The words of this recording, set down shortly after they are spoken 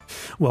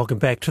Welcome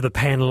back to the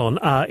panel on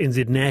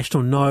RNZ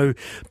National. No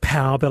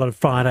power ballot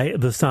Friday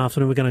this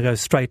afternoon. We're going to go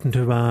straight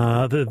into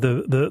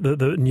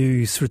the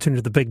news, returning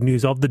to the big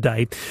news of the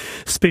day.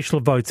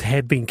 Special votes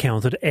have been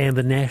counted and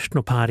the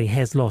National Party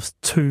has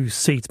lost 2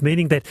 seats,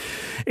 meaning that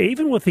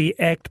even with the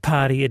ACT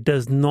Party, it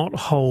does not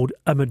hold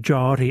a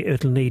majority.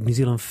 It'll need New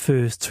Zealand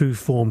First to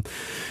form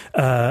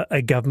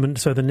a government.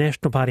 So the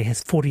National Party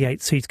has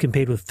 48 seats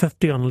compared with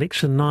 50 on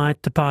election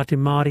night. Te Pāti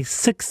Māori,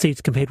 6 seats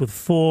compared with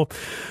 4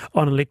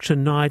 on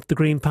election night. The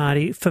Green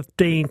Party,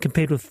 15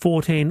 compared with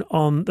 14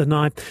 on the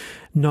night.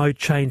 No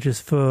changes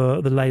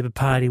for the Labour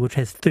Party, which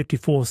has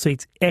 34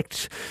 seats.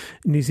 ACT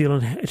New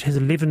Zealand, it has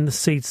 11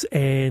 seats,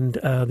 and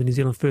the New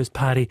Zealand First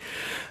Party,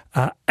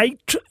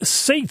 8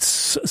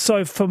 seats.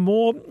 So for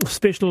more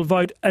special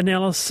vote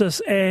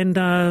analysis, and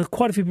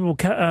quite a few people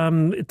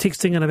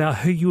texting in about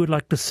who you would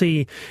like to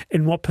see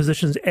in what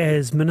positions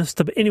as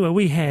Minister. But anyway,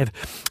 we have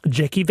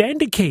Jackie van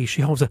der Key.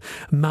 She holds a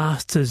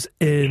Masters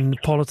in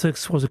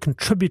Politics, was a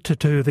contributor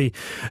to the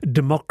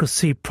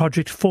Democracy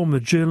Project,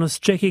 former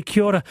journalist. Jackie,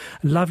 kia ora.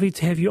 Lovely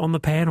to have you on the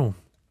panel.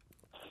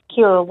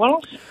 Kia ora,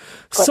 Wallace.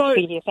 Great to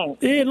be here,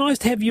 thanks. Yeah, nice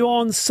to have you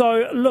on.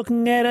 So,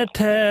 looking at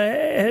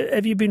it,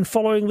 have you been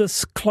following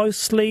this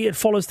closely? It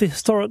follows the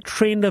historic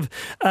trend of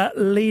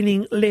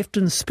leaning left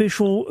in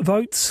special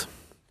votes.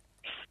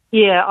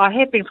 Yeah, I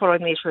have been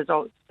following these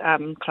results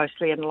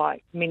closely, and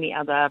like many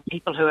other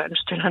people who are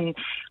interested in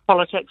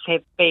politics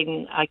have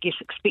been, I guess,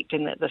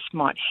 expecting that this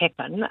might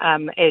happen.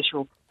 As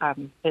your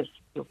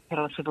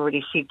panellists have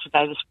already said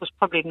today, this was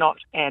probably not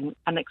an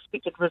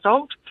unexpected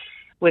result,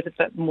 with a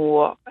bit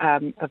more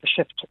of a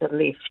shift to the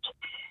left.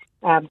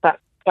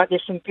 But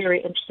there's some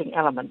very interesting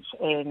elements,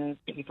 and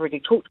that you've already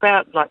talked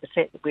about, like the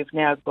fact that we've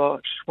now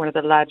got one of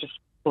the largest,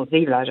 or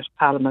the largest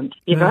parliament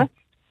ever,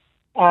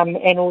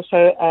 and also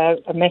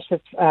a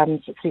massive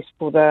success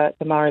for the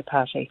Māori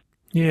Party.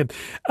 Yeah,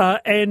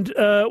 and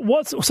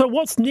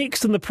what's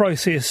next in the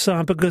process?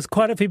 Because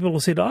quite a few people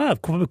said,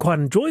 I've quite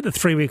enjoyed the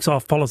 3 weeks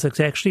off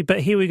politics, actually, but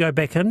here we go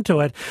back into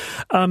it.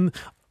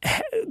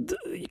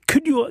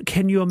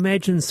 Can you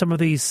imagine some of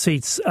these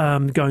seats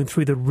going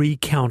through the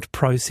recount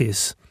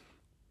process?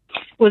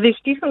 Well, there's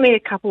definitely a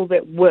couple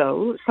that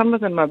will. Some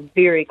of them are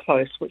very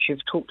close, which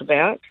you've talked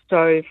about.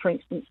 So, for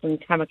instance, in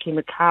Tamaki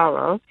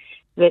Makaurau,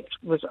 that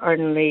was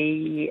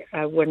only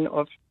a win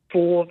of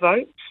 4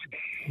 votes.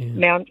 Yeah.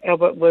 Mount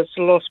Albert was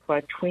lost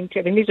by 20.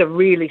 I mean, these are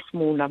really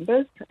small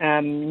numbers.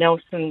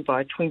 Nelson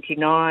by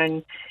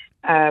 29.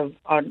 And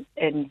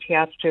Te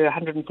Atu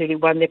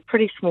 131, they're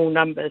pretty small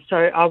numbers. So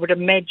I would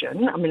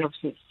imagine, I mean,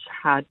 obviously it's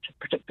hard to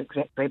predict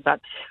exactly, but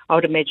I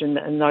would imagine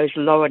that in those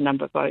lower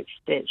number votes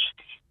that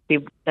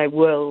they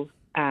will,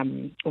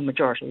 or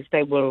majorities,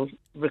 they will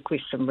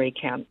request some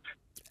recount.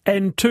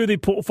 And to the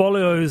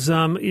portfolios,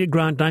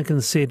 Grant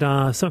Duncan said,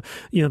 so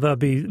they'll have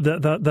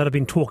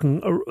been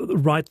talking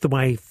right the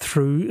way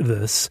through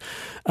this.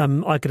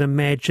 I can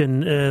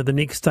imagine the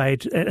next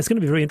stage. It's going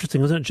to be very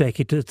interesting, isn't it,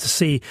 Jackie, to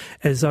see,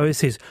 as Zoe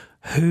says,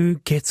 who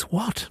gets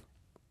what.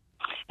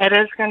 It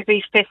is going to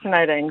be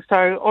fascinating.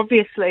 So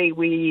obviously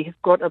we've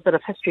got a bit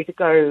of history to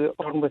go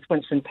on with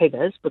Winston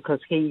Peters, because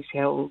he's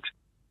held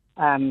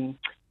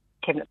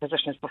cabinet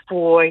positions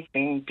before. He's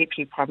been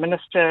Deputy Prime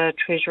Minister,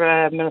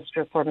 Treasurer,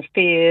 Minister of Foreign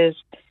Affairs.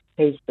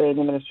 He's been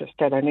the Minister of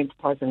State-Owned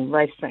Enterprise and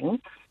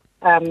Racing.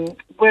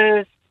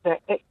 With the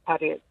ACT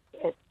Party,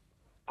 it's,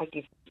 I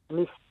guess,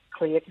 less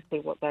clear to see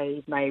what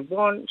they may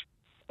want.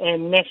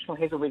 And National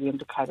has already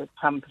indicated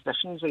some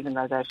positions, even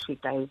though they said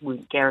they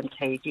weren't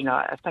guaranteed.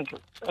 I think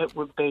it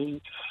would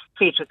be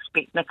fair to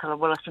expect Nicola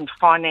Willis in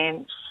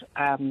Finance.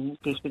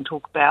 There's been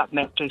talk about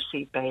Matt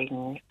Ducey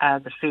being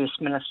the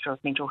First Minister of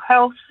Mental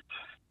Health,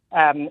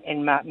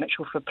 and Mark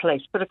Mitchell for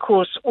Police. But of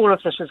course, all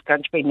of this is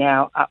going to be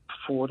now up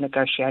for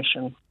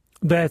negotiation.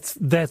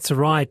 That's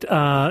right.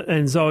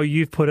 And Zoe,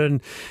 you've put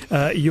in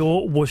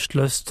your wish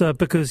list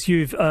because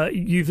you've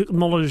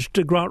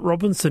acknowledged Grant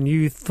Robinson.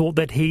 You thought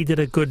that he did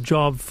a good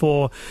job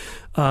for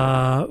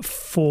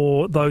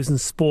those in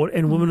sport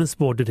and women in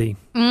sport, did he?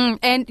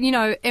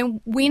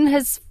 And when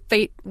his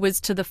feet was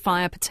to the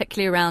fire,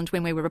 particularly around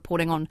when we were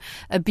reporting on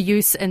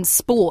abuse in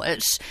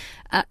sport,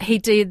 he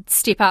did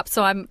step up.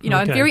 So I'm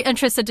very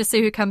interested to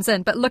see who comes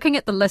in. But looking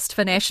at the list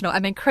for National, I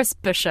mean, Chris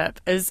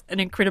Bishop is an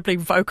incredibly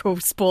vocal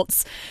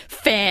sports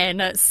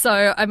fan.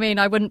 So, I mean,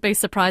 I wouldn't be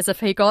surprised if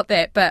he got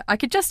that. But I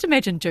could just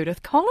imagine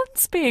Judith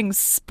Collins being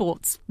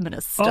sports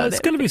minister. Oh, it's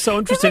going to be so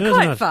interesting,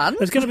 isn't it? Fun.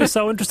 It's going to be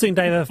so interesting,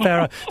 David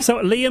Farrar. So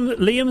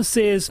Liam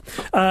says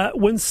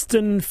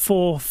Winston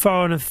for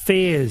Foreign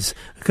Affairs,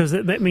 because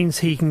that means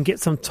he can get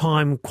some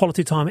time,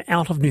 quality time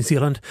out of New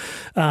Zealand.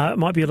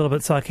 Might be a little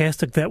bit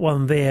sarcastic, that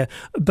one there.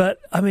 But,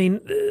 I mean,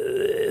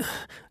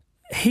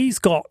 he's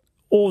got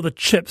all the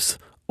chips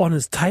on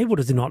his table,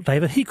 does he not,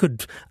 David? He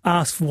could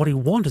ask for what he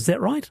wants, is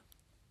that right?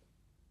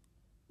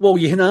 Well,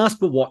 you can ask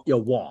for what you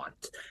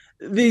want.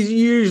 There's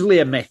usually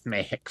a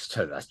mathematics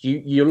to this.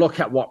 You look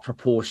at what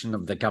proportion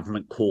of the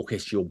government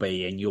caucus you'll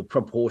be in, you'll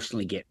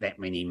proportionally get that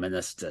many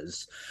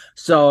ministers.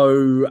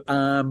 So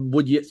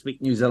would you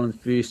expect New Zealand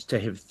First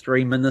to have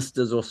 3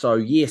 ministers or so?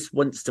 Yes,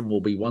 Winston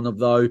will be one of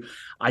those.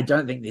 I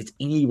don't think there's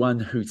anyone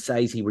who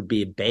says he would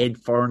be a bad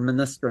foreign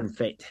minister. In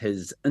fact,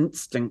 his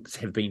instincts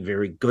have been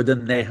very good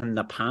in that in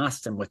the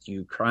past, and with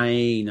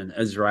Ukraine and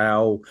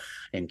Israel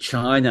and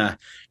China,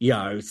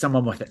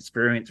 someone with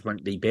experience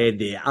wouldn't be bad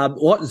there.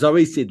 What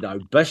Zoe said, though,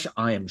 Bish,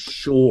 I am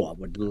sure,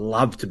 would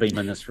love to be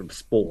Minister of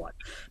Sport,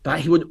 but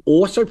he would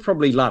also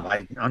probably love,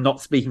 I'm not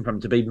speaking for him,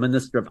 to be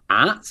Minister of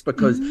Arts,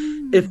 because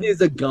if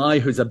there's a guy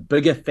who's a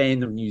bigger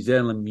fan of New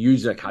Zealand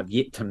music, I've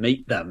yet to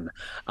meet them,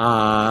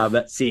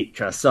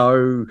 etc.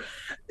 So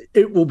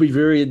it will be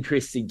very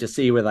interesting to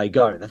see where they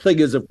go. The thing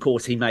is, of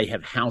course, he may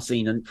have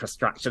housing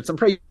infrastructure, some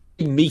pretty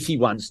meaty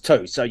ones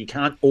too, so you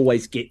can't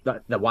always get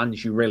the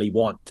ones you really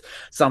want.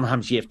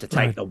 Sometimes you have to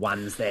take the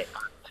ones that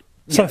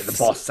the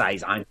boss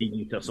says, I need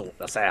you to sort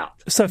this out.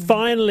 So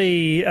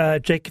finally,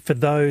 Jake, for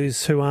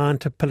those who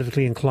aren't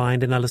politically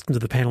inclined and are listening to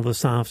the panel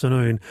this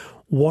afternoon,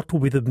 what will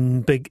be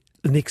the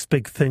next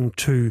big thing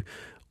to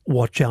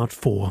watch out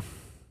for?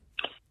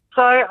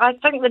 So I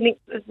think the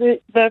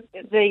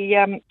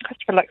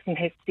Christopher Luxon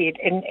has said,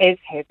 and as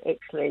have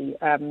actually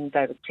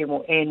David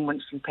Seymour and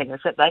Winston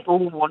Peters, that they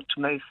all want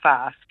to move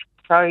fast.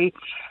 So,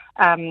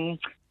 and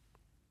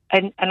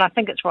I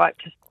think it's right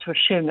to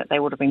assume that they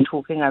would have been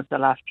talking over the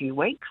last few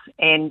weeks,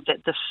 and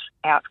that this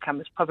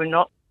outcome is probably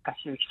not a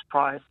huge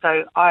surprise.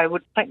 So I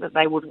would think that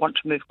they would want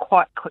to move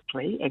quite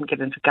quickly and get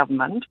into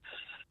government.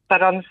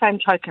 But on the same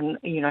token,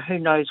 who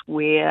knows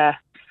where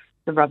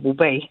the rub will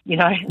be, in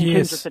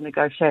terms of the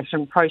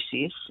negotiation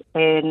process.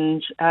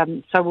 And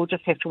so we'll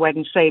just have to wait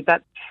and see.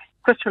 But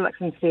Christopher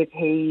Luxon said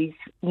he's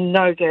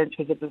no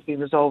guarantee that it will be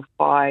resolved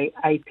by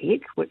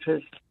APEC, which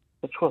is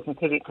the 12th and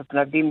 13th of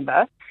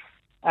November.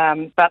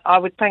 But I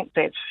would think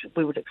that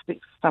we would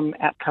expect some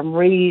outcome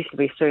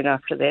reasonably soon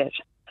after that.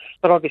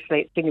 But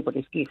obviously, it's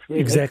anybody's guess,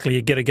 really. Exactly,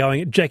 you get it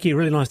going. Jackie,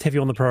 really nice to have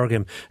you on the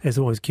program. As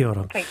always, kia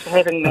ora. Thanks for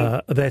having me.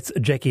 That's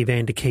Jackie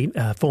van der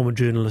Keet, former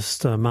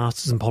journalist,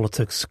 Masters in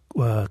Politics,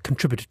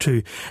 contributor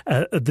to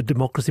the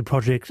Democracy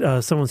Project.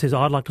 Someone says,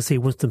 I'd like to see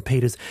Winston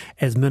Peters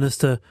as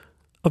Minister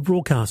of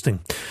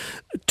Broadcasting.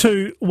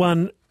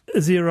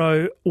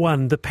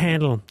 2101, the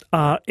panel,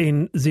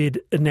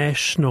 RNZ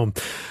National.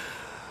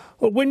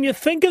 Well, when you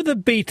think of the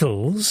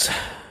Beatles,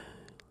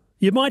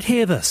 you might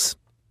hear this.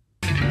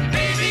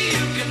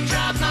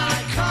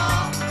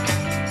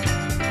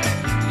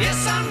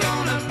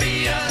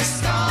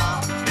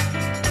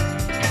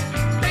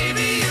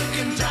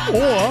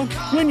 Or,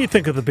 when you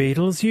think of the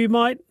Beatles, you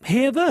might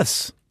hear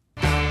this.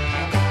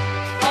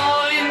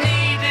 All you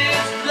need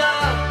is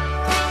love.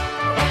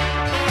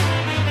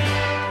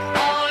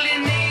 All you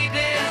need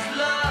is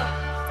love.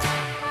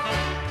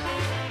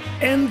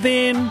 And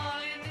then,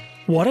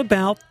 what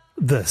about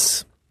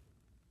this?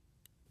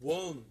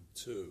 1,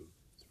 2,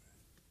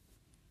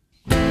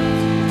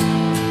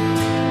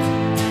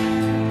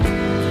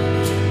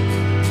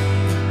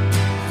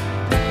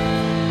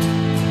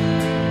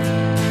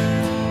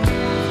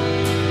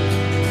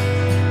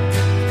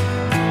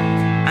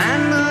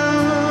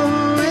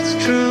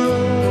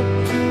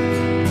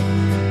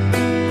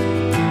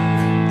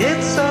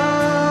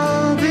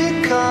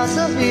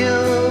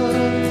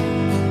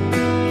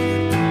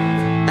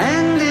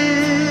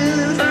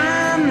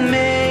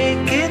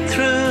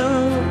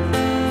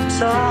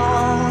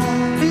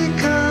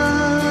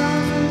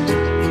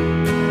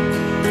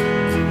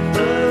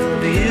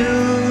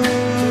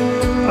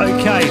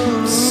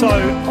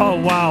 Oh,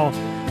 wow.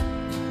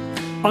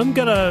 I'm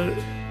going to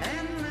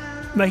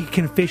make a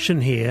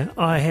confession here.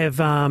 I have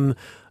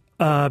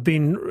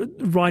been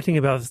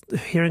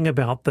hearing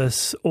about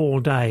this all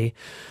day,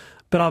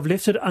 but I've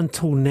left it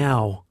until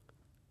now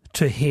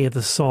to hear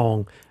the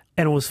song,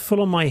 and it was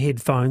full on my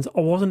headphones.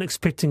 I wasn't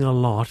expecting a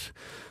lot,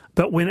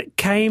 but when it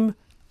came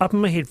up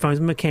in my headphones,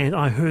 in my can,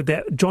 I heard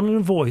that John in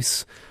a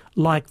voice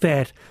like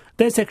that.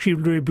 That's actually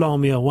really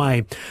blown me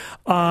away.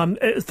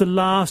 It's the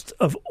last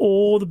of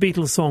all the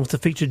Beatles songs to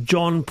feature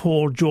John,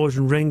 Paul, George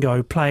and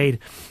Ringo played,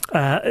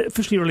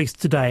 officially released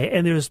today,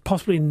 and there is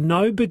possibly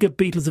no bigger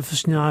Beatles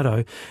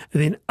aficionado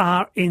than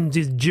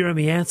RNZ's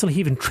Jeremy Ansell. He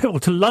even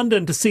travelled to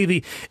London to see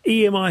the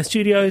EMI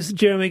studios.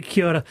 Jeremy,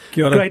 kia ora.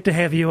 Kia ora. Great to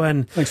have you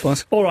in. Thanks,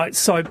 Wallace. All right,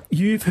 so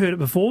you've heard it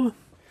before?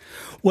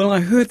 Well,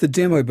 I heard the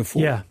demo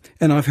before. Yeah.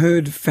 And I've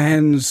heard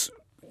fans'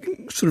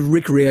 sort of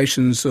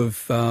recreations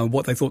of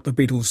what they thought the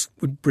Beatles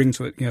would bring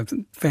to it.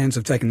 Fans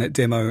have taken that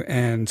demo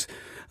and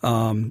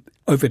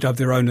overdubbed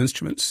their own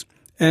instruments.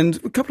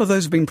 And a couple of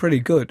those have been pretty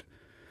good.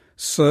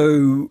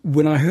 So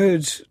when I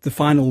heard the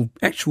final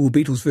actual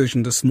Beatles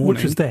version this morning...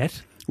 Which is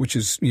that? Which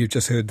is, you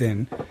just heard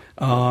then.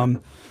 I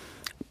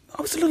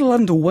was a little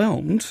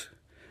underwhelmed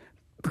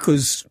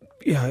because...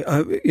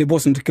 it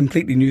wasn't a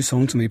completely new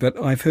song to me,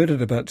 but I've heard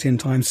it about 10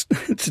 times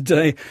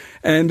today,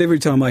 and every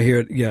time I hear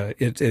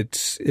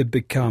it, it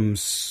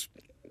becomes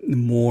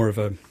more of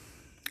a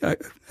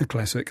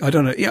classic. I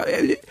don't know.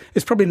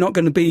 It's probably not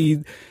going to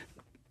be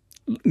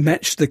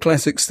match the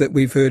classics that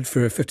we've heard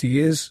for 50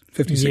 years,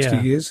 60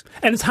 years.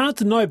 And it's hard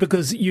to know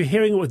because you're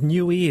hearing it with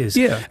new ears.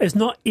 Yeah. It's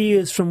not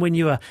ears from when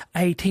you were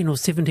 18 or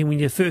 17 when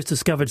you first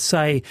discovered,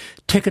 say,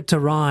 Ticket to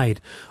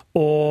Ride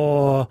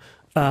or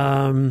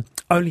Only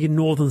a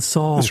Northern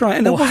Song. That's right.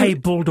 And or Hey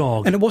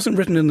Bulldog. And it wasn't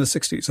written in the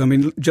 60s. I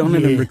mean, John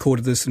Lennon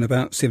recorded this in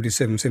about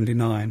 77,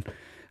 79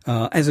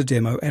 as a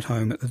demo at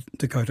home at the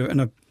Dakota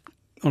and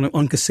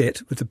on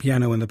cassette with the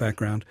piano in the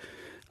background.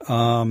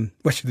 Actually,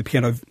 the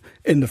piano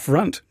in the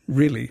front,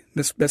 really.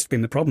 That's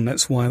been the problem.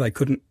 That's why they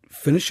couldn't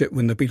finish it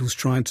when the Beatles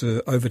tried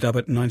to overdub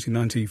it in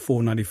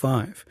 1994,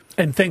 95.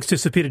 And thanks to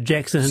Sir Peter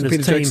Jackson and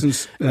his team,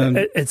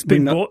 it's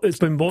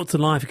been brought to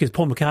life because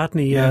Paul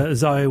McCartney,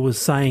 Zoe, was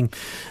saying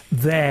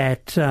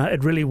that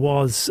it really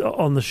was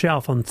on the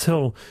shelf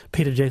until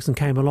Peter Jackson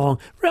came along.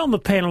 Around the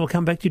panel, we'll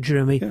come back to you,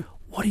 Jeremy. Yeah.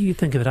 What do you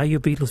think of it? Are you a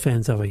Beatles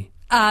fan, Zoe?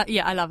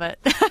 Yeah, I love it.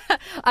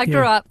 I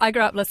grew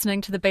up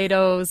listening to the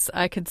Beatles.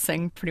 I could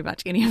sing pretty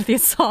much any of their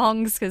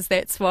songs because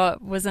that's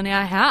what was in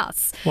our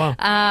house. Wow.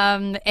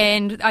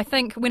 And I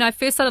think when I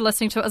first started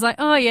listening to it, I was like,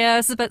 oh yeah,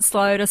 it's a bit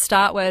slow to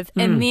start with.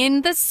 And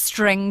then the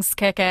strings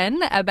kick in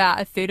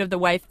about a third of the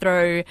way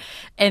through,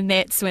 and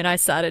that's when I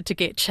started to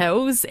get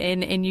chills.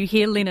 And you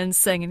hear Lennon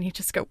sing, and you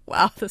just go,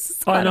 wow, this is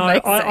quite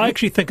amazing. I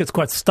actually think it's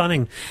quite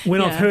stunning when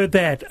I've heard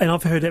that, and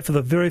I've heard that for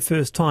the very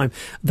first time.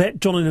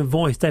 That John Lennon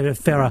voice, David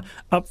Farrar,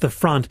 up the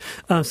front.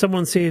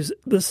 Someone says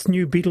this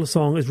new Beatles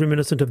song is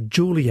reminiscent of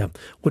Julia,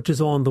 which is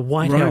on the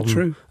White album.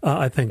 True.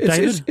 I think.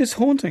 David? It's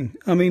haunting.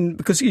 I mean,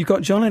 because you've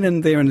got John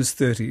Lennon there in his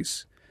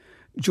 30s,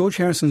 George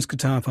Harrison's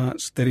guitar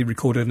parts that he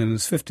recorded in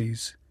his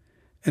 50s,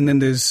 and then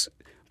there's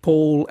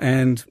Paul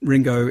and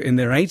Ringo in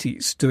their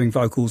 80s doing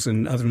vocals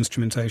and other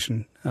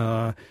instrumentation.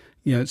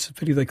 It's a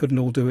pity they couldn't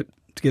all do it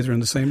together in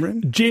the same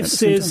room. Jeff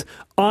says,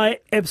 I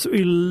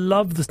absolutely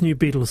love this new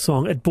Beatles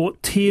song. It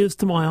brought tears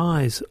to my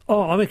eyes.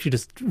 Oh, I'm actually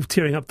just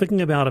tearing up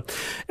thinking about it.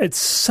 It's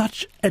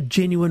such a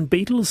genuine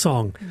Beatles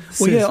song.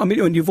 Well, yeah, I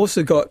mean, and you've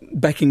also got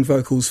backing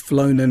vocals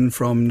flown in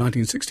from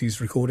 1960s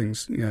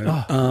recordings,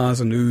 ahs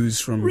and oohs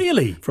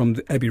from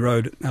the Abbey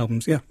Road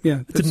albums. Yeah.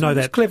 Didn't know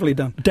that. It's cleverly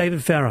done.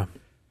 David Farrar.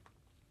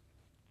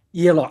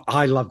 Yeah,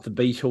 I love the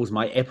Beatles.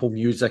 My Apple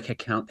Music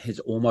account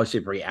has almost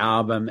every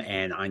album,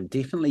 and I'm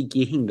definitely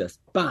getting this.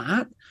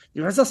 But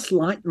there is a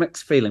slight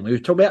mixed feeling. We were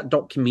talking about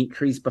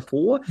documentaries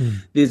before.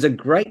 There's a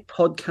great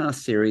podcast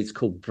series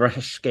called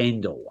British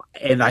Scandal,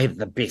 and they have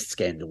the best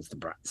scandals, the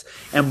Brits.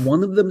 And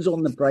one of them's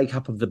on the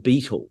breakup of the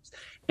Beatles.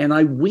 And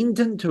I went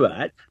into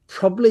it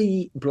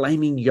probably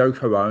blaming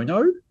Yoko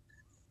Ono,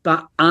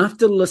 but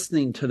after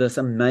listening to this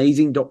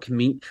amazing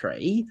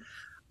documentary,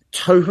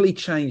 totally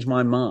changed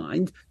my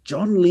mind.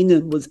 John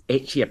Lennon was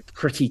actually a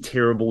pretty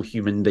terrible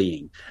human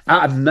being.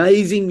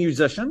 Amazing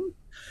musician,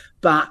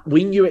 but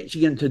when you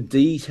actually get into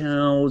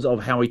details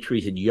of how he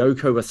treated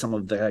Yoko with some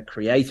of the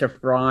creative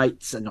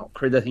rights and not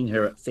crediting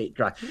her,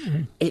 etc.,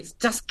 it's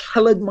just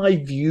coloured my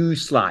view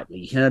slightly.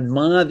 You can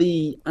admire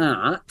the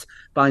art,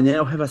 but I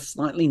now have a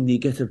slightly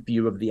negative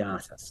view of the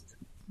artist.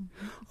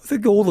 I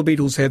think all the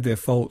Beatles had their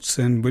faults,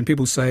 and when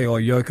people say,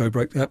 Yoko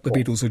broke up the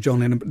Beatles or John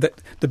Lennon,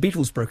 the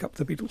Beatles broke up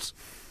the Beatles.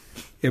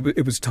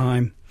 It was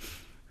time,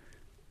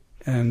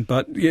 having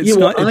said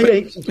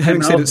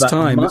it's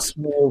time,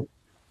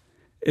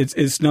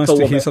 it's nice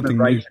to hear something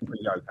new.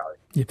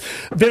 Yeah.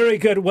 Very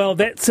good. Well,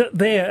 that's it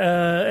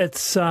there.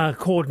 It's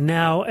called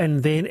Now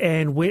and Then,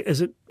 and where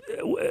is it?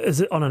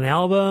 Is it on an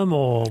album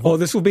or? Oh,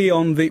 this will be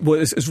on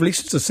it's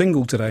released as a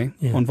single today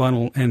on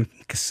vinyl and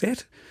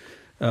cassette.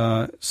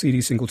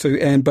 CD single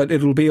too, but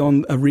it'll be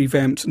on a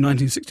revamped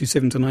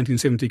 1967 to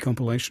 1970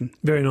 compilation.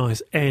 Very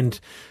nice. And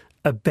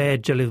a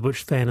bad Jelly the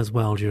Witch fan as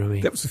well,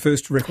 Jeremy. That was the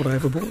first record I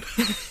ever bought.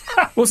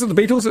 Wasn't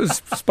the Beatles, it was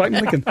Spike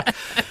Milligan.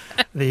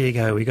 There you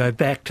go. We go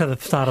back to the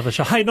start of the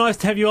show. Hey, nice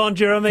to have you on,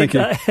 Jeremy. Thank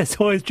you. As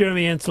always,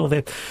 Jeremy Ansell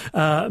there,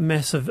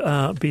 massive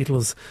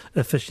Beatles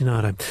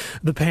aficionado.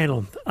 The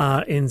panel,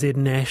 NZ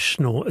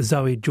National,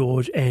 Zoe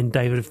George and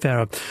David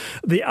Farrar.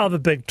 The other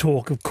big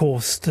talk, of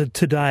course,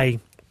 today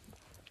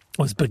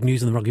was big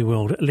news in the rugby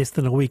world. Less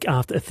than a week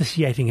after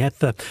officiating at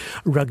the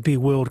Rugby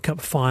World Cup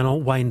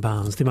final, Wayne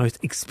Barnes, the most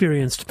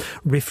experienced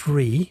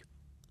referee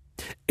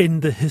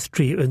in the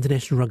history of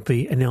international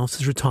rugby, announced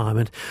his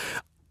retirement,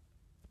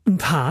 in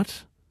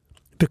part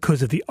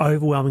because of the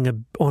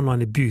overwhelming online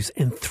abuse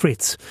and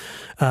threats.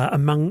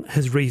 Among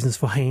his reasons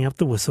for hanging up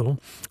the whistle,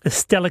 a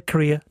stellar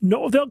career,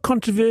 not without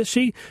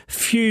controversy.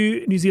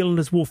 Few New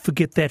Zealanders will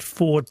forget that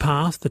forward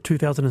pass, the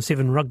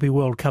 2007 Rugby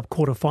World Cup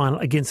quarter-final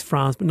against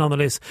France, but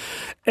nonetheless,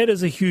 it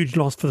is a huge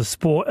loss for the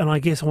sport, and I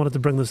guess I wanted to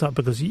bring this up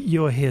because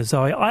you're here,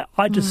 Zoe.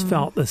 I just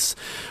felt this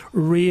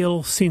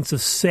real sense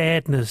of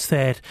sadness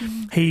that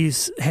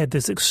he's had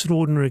this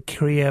extraordinary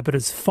career, but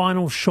his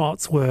final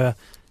shots were,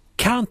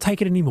 can't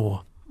take it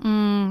anymore.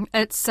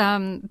 It's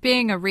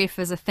being a ref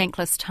is a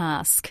thankless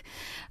task,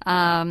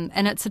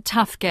 and it's a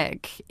tough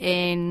gig.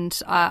 And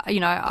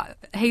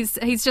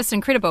he's just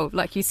incredible.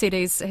 Like you said,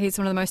 he's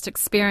one of the most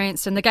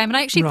experienced in the game. And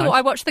I actually thought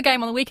I watched the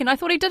game on the weekend. I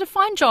thought he did a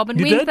fine job. And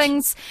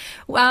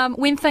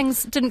when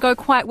things didn't go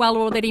quite well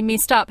or that he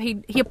messed up,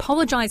 he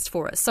apologised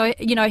for it. So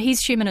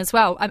he's human as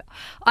well.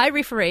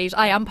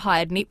 I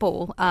umpired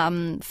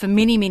netball for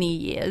many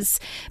years,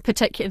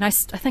 particularly. And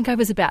I think I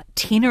was about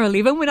 10 or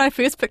 11 when I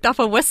first picked up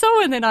a whistle,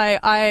 and then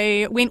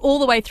I went all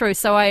the way through.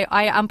 So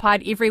I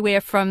umpired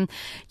everywhere from,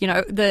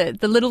 the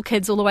little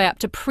kids all the way up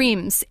to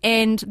prems.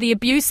 And the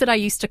abuse that I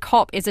used to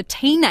cop as a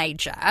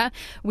teenager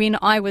when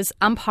I was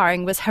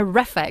umpiring was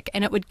horrific.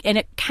 And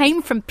it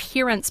came from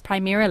parents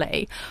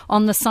primarily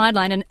on the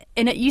sideline.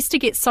 And it used to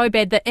get so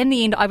bad that in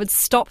the end I would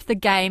stop the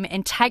game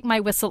and take my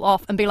whistle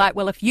off and be like,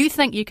 well, if you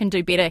think you can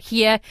do better,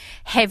 here,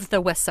 have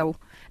the whistle.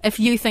 If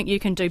you think you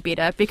can do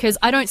better, because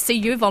I don't see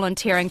you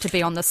volunteering to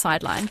be on the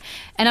sideline.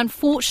 And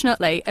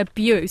unfortunately,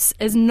 abuse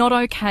is not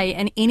okay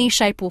in any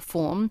shape or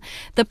form.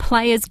 The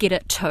players get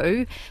it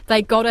too.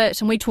 They got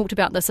it, and we talked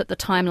about this at the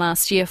time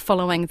last year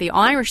following the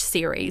Irish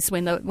series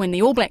when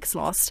the All Blacks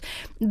lost.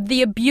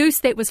 The abuse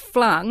that was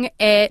flung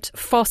at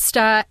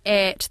Foster,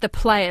 at the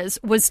players,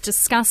 was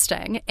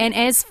disgusting. And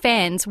as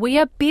fans, we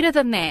are better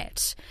than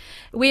that.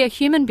 We are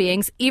human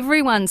beings.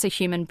 Everyone's a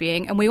human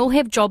being, and we all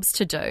have jobs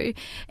to do.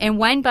 And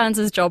Wayne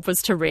Barnes' job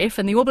was to ref,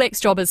 and the All Blacks'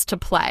 job is to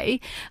play.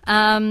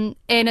 And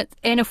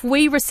if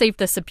we receive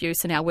this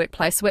abuse in our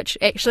workplace, which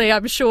actually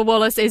I'm sure,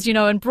 Wallace, as you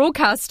know, in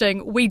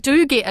broadcasting, we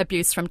do get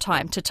abuse from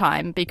time to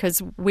time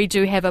because we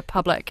do have a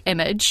public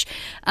image.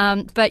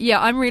 But yeah,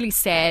 I'm really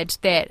sad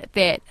that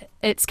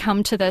it's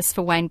come to this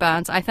for Wayne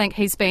Barnes. I think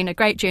he's been a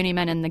great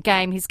journeyman in the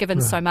game. He's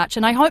given so much,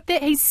 and I hope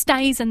that he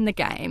stays in the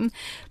game.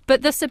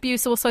 But this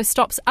abuse also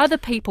stops other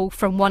people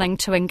from wanting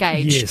to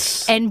engage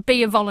and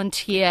be a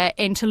volunteer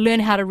and to learn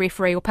how to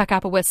referee or pick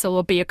up a whistle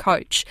or be a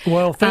coach.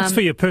 Well, thanks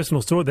for your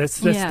personal story.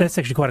 That's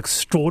actually quite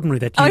extraordinary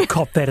that you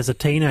copped that as a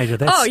teenager.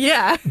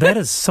 That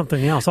is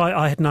something else.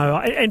 I had no...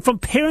 And from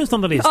parents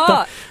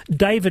nonetheless.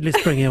 David,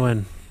 let's bring you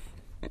in.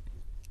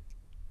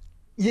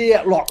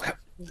 Yeah, look,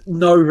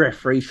 no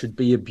referee should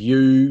be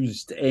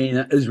abused, and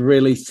it is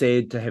really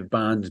sad to have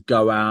Barnes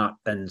go out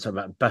in sort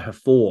of a bit of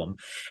form.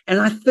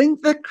 And I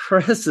think the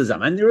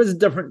criticism, and there is a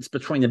difference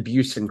between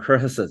abuse and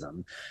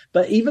criticism,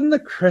 but even the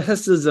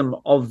criticism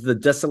of the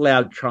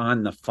disallowed try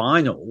in the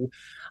final,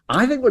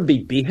 I think would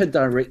be better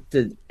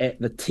directed at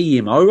the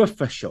TMO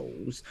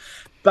officials.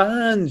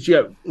 Barnes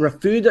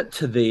referred it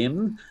to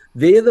them.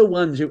 They're the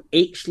ones who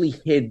actually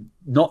had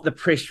not the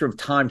pressure of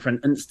time for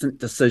an instant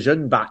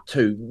decision, but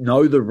to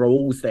know the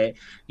rules that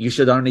you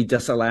should only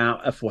disallow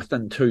if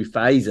within 2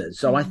 phases.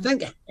 So I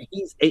think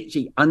he's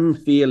actually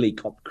unfairly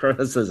copped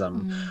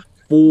criticism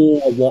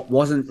for what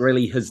wasn't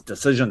really his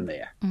decision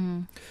there.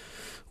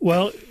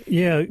 Well,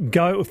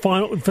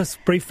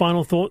 brief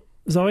final thought,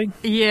 Zoe?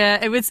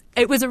 Yeah, it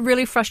was a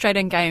really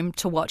frustrating game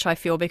to watch, I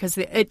feel, because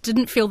it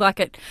didn't feel like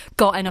it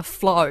got in a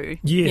flow.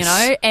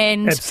 Yes,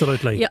 and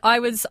absolutely. Yeah, I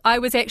was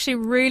actually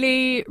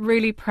really,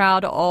 really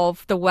proud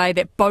of the way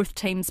that both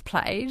teams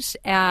played,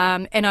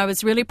 and I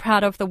was really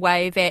proud of the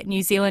way that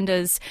New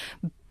Zealanders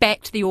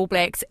backed the All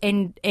Blacks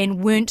and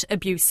weren't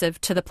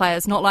abusive to the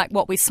players, not like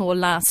what we saw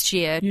last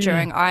year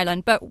during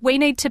Ireland. But we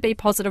need to be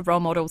positive role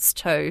models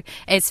too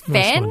as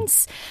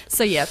fans.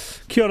 So yeah.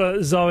 Kia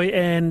ora, Zoe,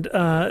 and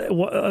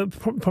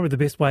probably the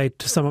best way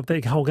to sum up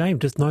the whole game,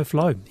 just no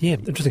flow. Yeah,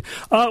 interesting.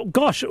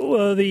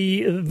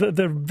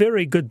 The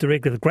very good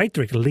director, the great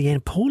director,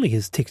 Leanne Pauly,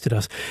 has texted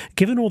us.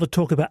 Given all the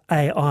talk about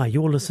AI,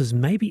 your listeners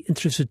may be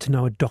interested to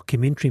know a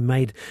documentary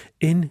made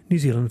in New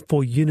Zealand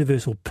for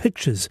Universal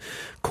Pictures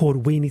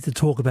called We Need to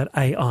Talk About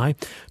AI,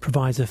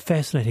 provides a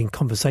fascinating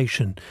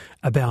conversation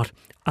about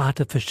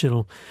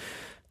artificial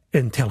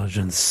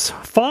intelligence.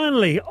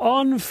 Finally,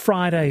 on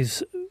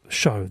Friday's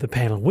show, the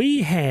panel,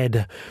 we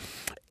had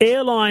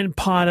airline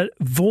pilot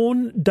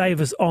Vaughan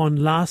Davis on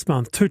last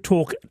month to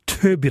talk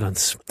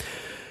turbulence.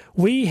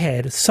 We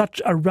had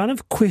such a run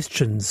of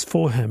questions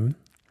for him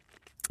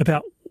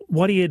about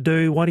what do you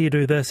do? Why do you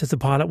do this as a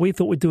pilot? We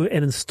thought we'd do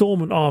an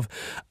instalment of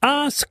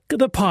Ask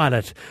the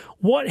Pilot.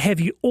 What have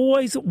you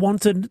always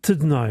wanted to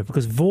know?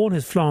 Because Vaughan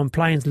has flown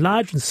planes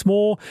large and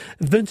small,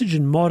 vintage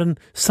and modern,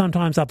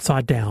 sometimes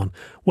upside down.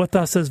 With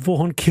us is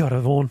Vaughan. Kia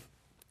ora, Vaughan.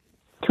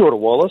 Kia ora,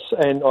 Wallace.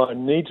 And I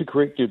need to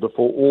correct you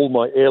before all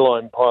my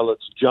airline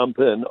pilots jump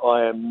in.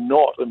 I am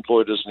not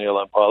employed as an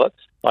airline pilot.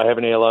 I have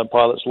an airline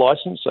pilot's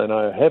license, and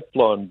I have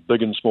flown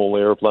big and small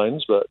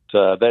aeroplanes, but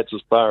that's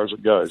as far as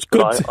it goes.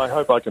 But I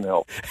hope I can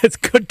help. It's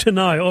good to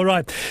know. All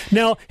right.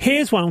 Now,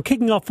 here's one. I'm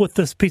kicking off with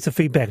this piece of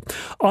feedback.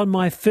 On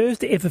my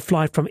first ever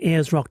flight from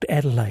Ayers Rock to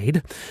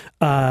Adelaide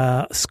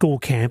school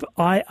camp,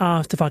 I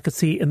asked if I could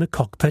see in the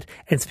cockpit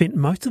and spent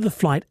most of the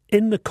flight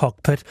in the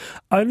cockpit,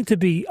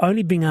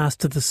 only being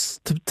asked to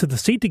the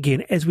seat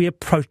again as we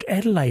approached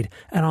Adelaide,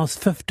 and I was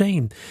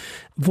 15.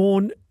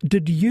 Vaughan,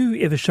 did you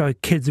ever show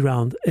kids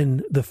around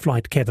in the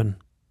flight cabin?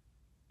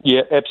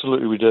 Yeah,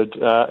 absolutely we did.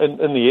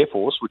 In the Air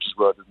Force, which is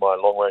where I did my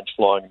long-range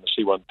flying in the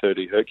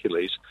C-130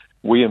 Hercules,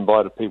 we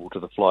invited people to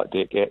the flight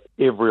deck at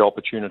every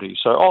opportunity.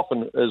 So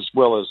often, as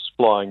well as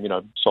flying,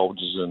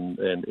 soldiers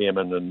and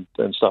airmen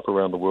and stuff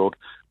around the world,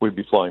 we'd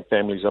be flying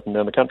families up and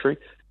down the country,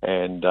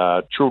 and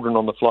children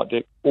on the flight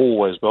deck,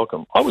 always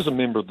welcome. I was a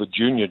member of the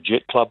Junior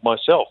Jet Club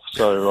myself,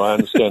 so I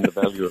understand the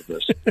value of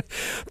this.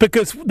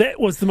 Because that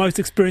was the most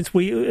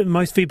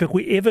most feedback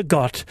we ever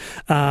got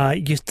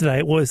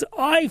yesterday was,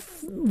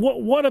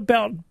 what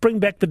about bring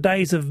back the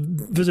days of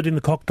visiting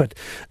the cockpit?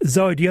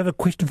 Zoe, do you have a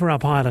question for our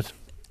pilot?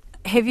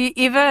 Have you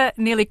ever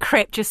nearly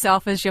crapped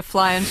yourself as you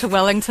fly into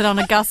Wellington on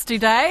a gusty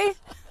day?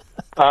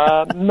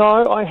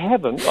 No, I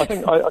haven't. I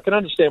think I can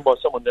understand why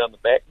someone down the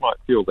back might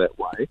feel that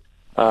way.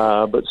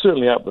 But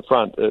certainly out the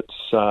front,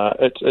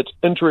 it's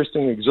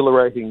interesting,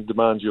 exhilarating,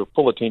 demands your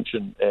full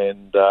attention,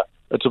 and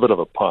it's a bit of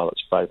a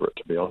pilot's favourite,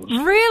 to be honest.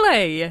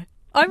 Really?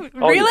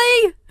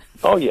 Really?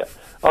 Oh, yeah.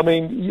 I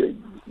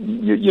mean,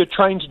 you're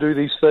trained to do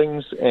these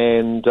things,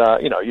 and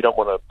you don't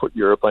want to put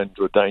your airplane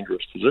into a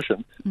dangerous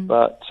position.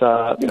 But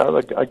a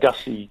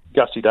gusty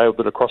day with a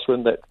bit of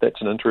crosswind,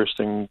 that's an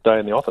interesting day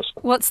in the office.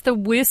 What's the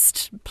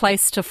worst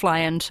place to fly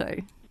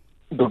into?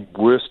 The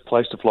worst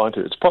place to fly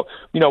into? It's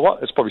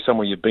probably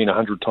somewhere you've been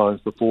 100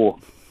 times before.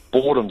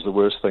 Boredom's the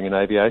worst thing in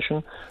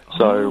aviation.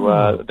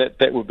 So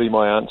that would be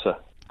my answer.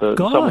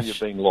 Somewhere you've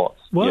been lost.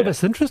 Well, yeah.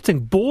 That's interesting.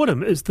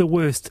 Boredom is the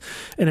worst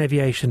in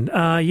aviation.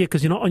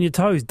 Because you're not on your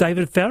toes.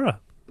 David Farrar.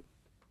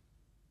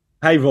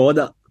 Hey, Rod,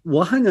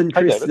 what I'm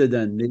interested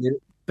in, there's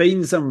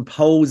been some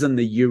polls in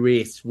the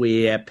US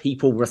where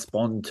people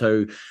respond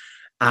to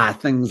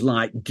things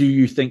like, do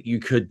you think you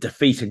could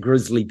defeat a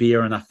grizzly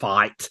bear in a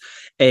fight?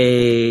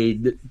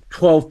 And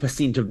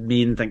 12% of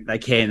men think they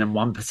can and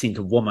 1%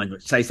 of women,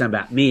 which say something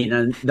about men.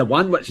 And the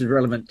one which is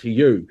relevant to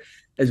you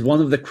is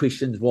one of the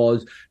questions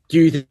was, do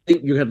you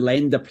think you could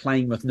land a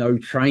plane with no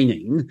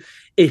training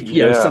if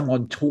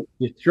someone taught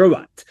you through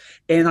it?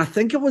 And I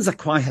think it was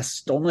quite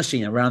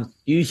astonishing. Around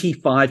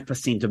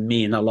 35% of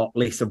men, a lot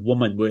less of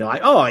women, were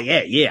like, oh,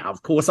 yeah,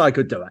 of course I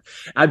could do it.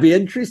 I'd be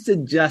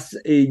interested just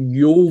in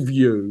your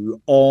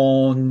view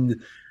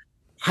on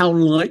how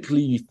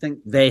likely you think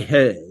that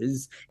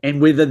is,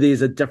 and whether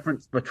there's a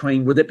difference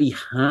between, would it be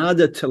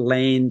harder to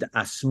land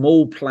a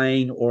small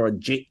plane or a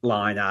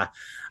jetliner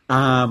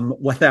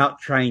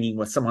without training,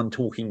 with someone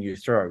talking you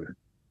through?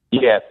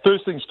 Yeah,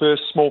 first things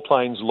first, small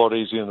plane's a lot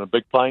easier than a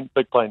big plane.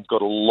 Big plane's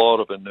got a lot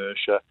of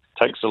inertia,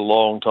 takes a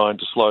long time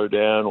to slow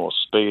down or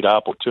speed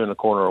up or turn a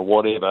corner or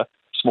whatever.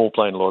 Small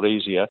plane a lot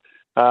easier.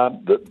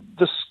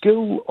 The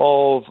skill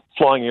of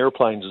flying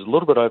airplanes is a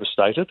little bit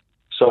overstated.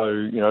 So,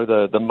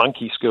 the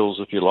monkey skills,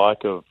 if you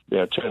like, of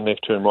turn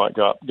left, turn right,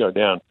 go up, go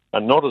down,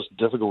 are not as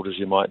difficult as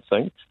you might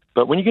think.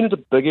 But when you get into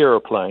big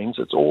aeroplanes,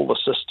 it's all the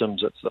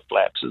systems, it's the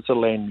flaps, it's the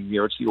landing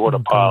gear, it's the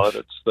autopilot,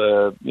 it's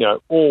the,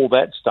 all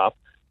that stuff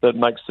that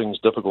makes things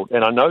difficult.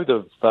 And I know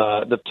they've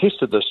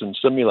tested this in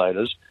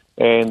simulators,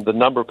 and the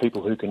number of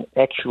people who can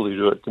actually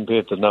do it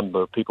compared to the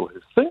number of people who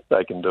think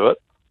they can do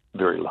it,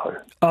 very low.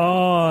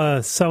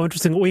 Oh, so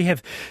interesting. We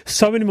have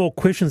so many more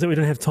questions that we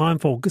don't have time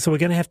for, so we're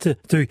going to have to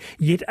do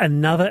yet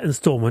another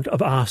instalment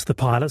of Ask the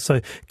Pilot.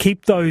 So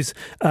keep those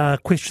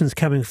questions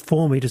coming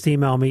for me. Just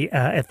email me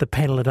at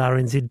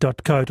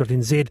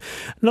thepanel@rnz.co.nz.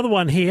 Another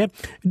one here.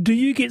 Do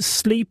you get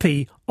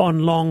sleepy on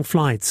long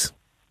flights?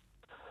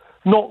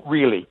 Not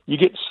really. You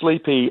get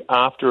sleepy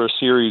after a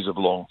series of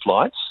long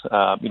flights.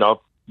 I've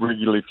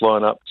regularly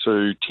flown up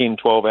to 10,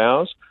 12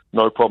 hours,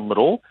 no problem at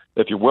all.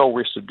 If you're well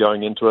rested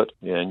going into it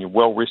and you're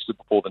well rested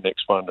before the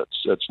next one,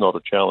 it's not a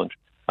challenge.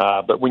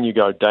 But when you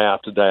go day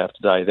after day after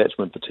day, that's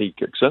when fatigue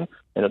kicks in.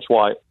 And it's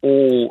why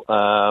all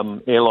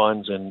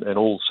airlines and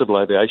all civil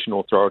aviation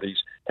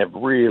authorities have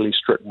really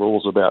strict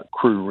rules about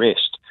crew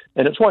rest.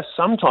 And it's why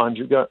sometimes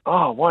you go,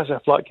 oh, why is our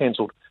flight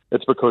cancelled?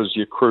 It's because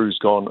your crew's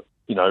gone,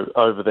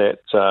 over that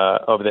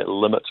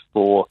limit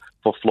for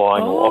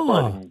flying or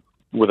operating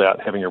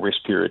without having a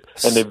rest period.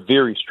 And they're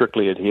very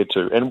strictly adhered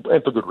to, and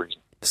for good reason.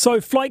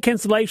 So flight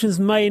cancellations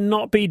may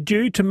not be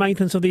due to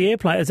maintenance of the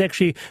airplane. It's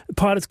actually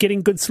pilots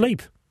getting good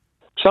sleep.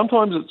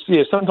 Sometimes it's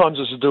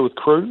to do with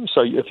crew.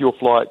 So if your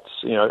flight's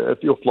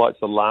the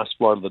last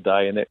flight of the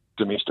day and that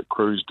domestic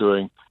crew's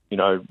doing,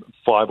 5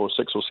 or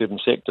 6 or 7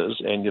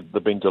 sectors, and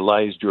there've been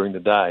delays during the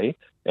day,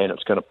 and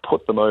it's going to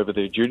put them over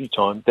their duty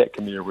time, that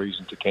can be a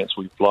reason to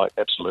cancel your flight,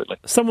 absolutely.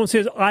 Someone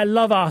says, I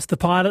love Ask the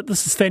Pilot.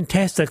 This is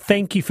fantastic.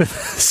 Thank you for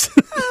this.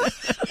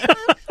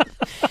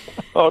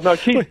 Oh, no,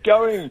 keep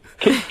going,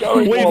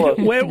 Wallace.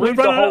 Read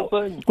the whole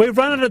thing. We've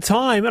run out of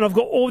time, and I've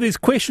got all these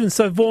questions,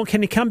 so Vaughan,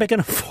 can you come back in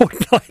a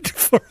fortnight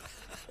for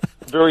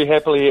Very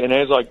happily, and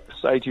as I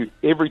say to you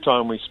every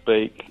time we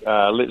speak,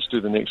 let's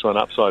do the next one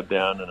upside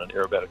down in an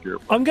aerobatic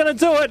airplane. I'm going to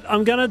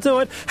do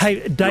it.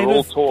 Hey, David. You're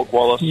all talk,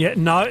 Wallace. Yeah,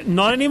 no,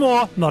 not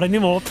anymore.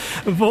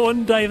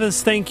 Vaughan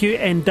Davis, thank you.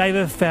 And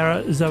David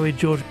Farrar, Zoe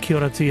George, kia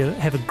ora to you.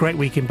 Have a great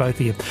weekend, both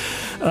of you.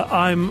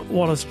 I'm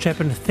Wallace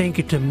Chapman. Thank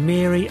you to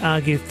Mary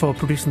Argue for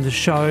producing the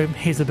show.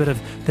 Here's a bit of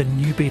the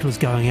new Beatles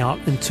going out,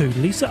 and to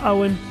Lisa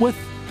Owen with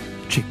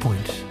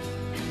Checkpoint.